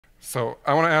So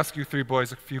I want to ask you three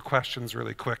boys a few questions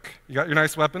really quick. You got your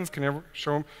nice weapons? Can you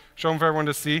show them for everyone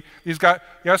to see?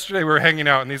 Yesterday we were hanging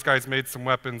out, and these guys made some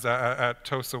weapons at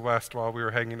Tosa West while we were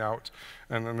hanging out,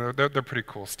 and they're pretty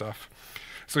cool stuff.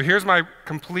 So here's my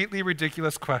completely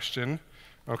ridiculous question,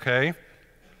 okay?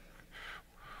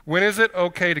 When is it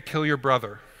okay to kill your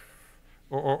brother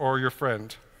or your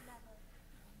friend?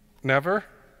 Never?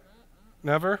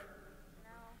 Never?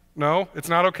 No? It's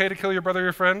not okay to kill your brother or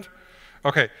your friend?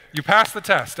 Okay, you passed the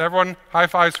test. Everyone, high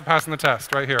fives for passing the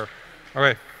test right here.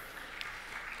 Okay.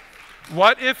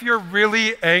 What if you're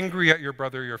really angry at your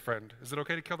brother or your friend? Is it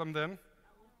okay to kill them then?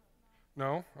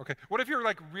 No? Okay. What if you're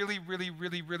like really, really,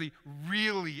 really, really,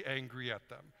 really angry at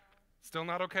them? Still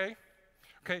not okay?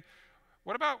 Okay.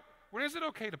 What about, when is it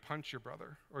okay to punch your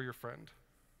brother or your friend?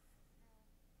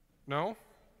 No?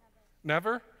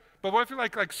 Never? But what if you're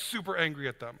like super angry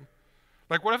at them?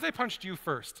 Like, what if they punched you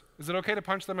first? Is it okay to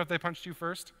punch them if they punched you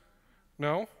first?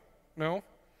 No? No?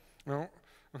 No?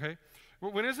 Okay.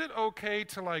 Well, when is it okay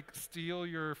to like steal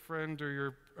your friend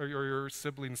or your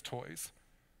siblings' toys?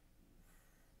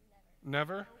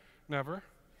 Never? Never?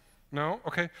 No?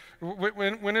 Okay.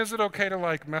 When is it okay to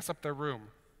like mess up their room?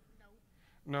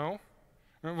 No?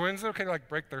 When is it okay to like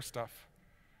break their stuff?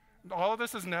 All of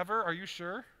this is never? Are you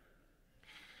sure?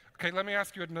 Okay, let me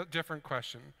ask you a different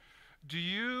question. Do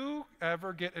you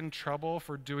ever get in trouble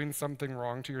for doing something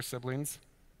wrong to your siblings?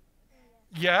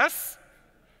 Yes?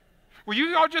 Well,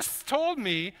 you all just told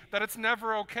me that it's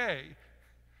never okay.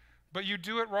 But you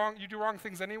do it wrong, you do wrong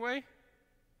things anyway?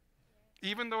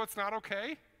 Even though it's not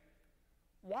okay?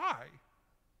 Why?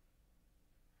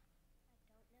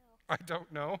 I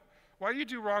don't know. Why do you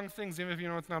do wrong things even if you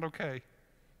know it's not okay?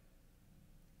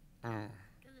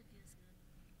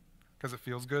 Because it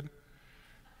feels good.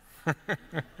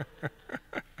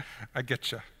 I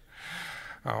get you.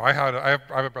 Oh, I have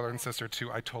a brother and sister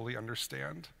too. I totally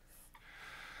understand.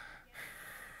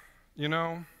 You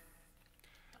know,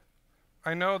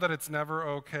 I know that it's never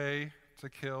okay to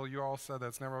kill. You all said that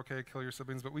it's never okay to kill your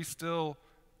siblings, but we still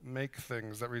make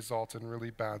things that result in really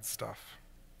bad stuff.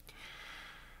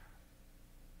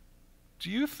 Do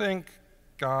you think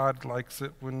God likes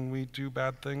it when we do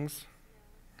bad things?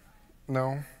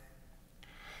 No?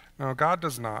 No, God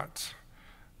does not.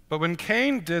 But when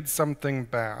Cain did something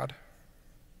bad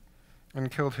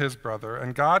and killed his brother,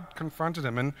 and God confronted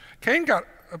him, and Cain got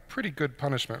a pretty good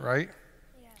punishment, right?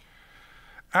 Yeah.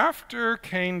 After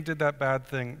Cain did that bad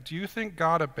thing, do you think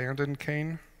God abandoned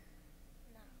Cain?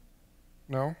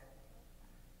 No?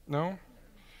 No?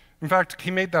 In fact, he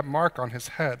made that mark on his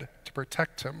head to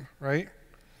protect him, right?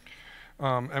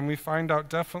 And we find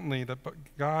out definitely that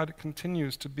God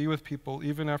continues to be with people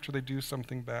even after they do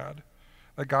something bad.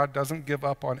 That God doesn't give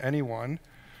up on anyone,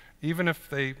 even if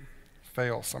they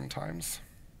fail sometimes.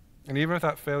 And even if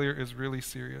that failure is really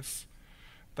serious.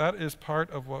 That is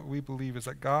part of what we believe, is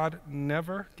that God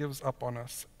never gives up on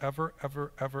us, ever,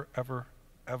 ever, ever, ever,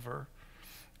 ever.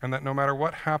 And that no matter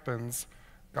what happens,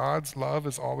 God's love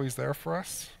is always there for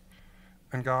us.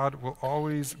 And God will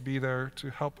always be there to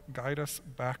help guide us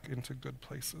back into good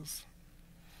places.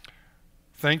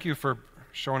 Thank you for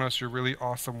showing us your really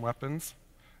awesome weapons.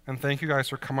 And thank you guys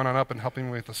for coming on up and helping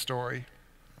me with the story.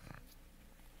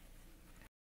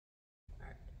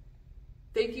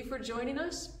 Thank you for joining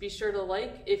us. Be sure to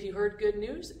like if you heard good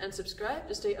news and subscribe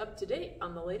to stay up to date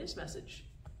on the latest message.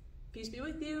 Peace be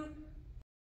with you.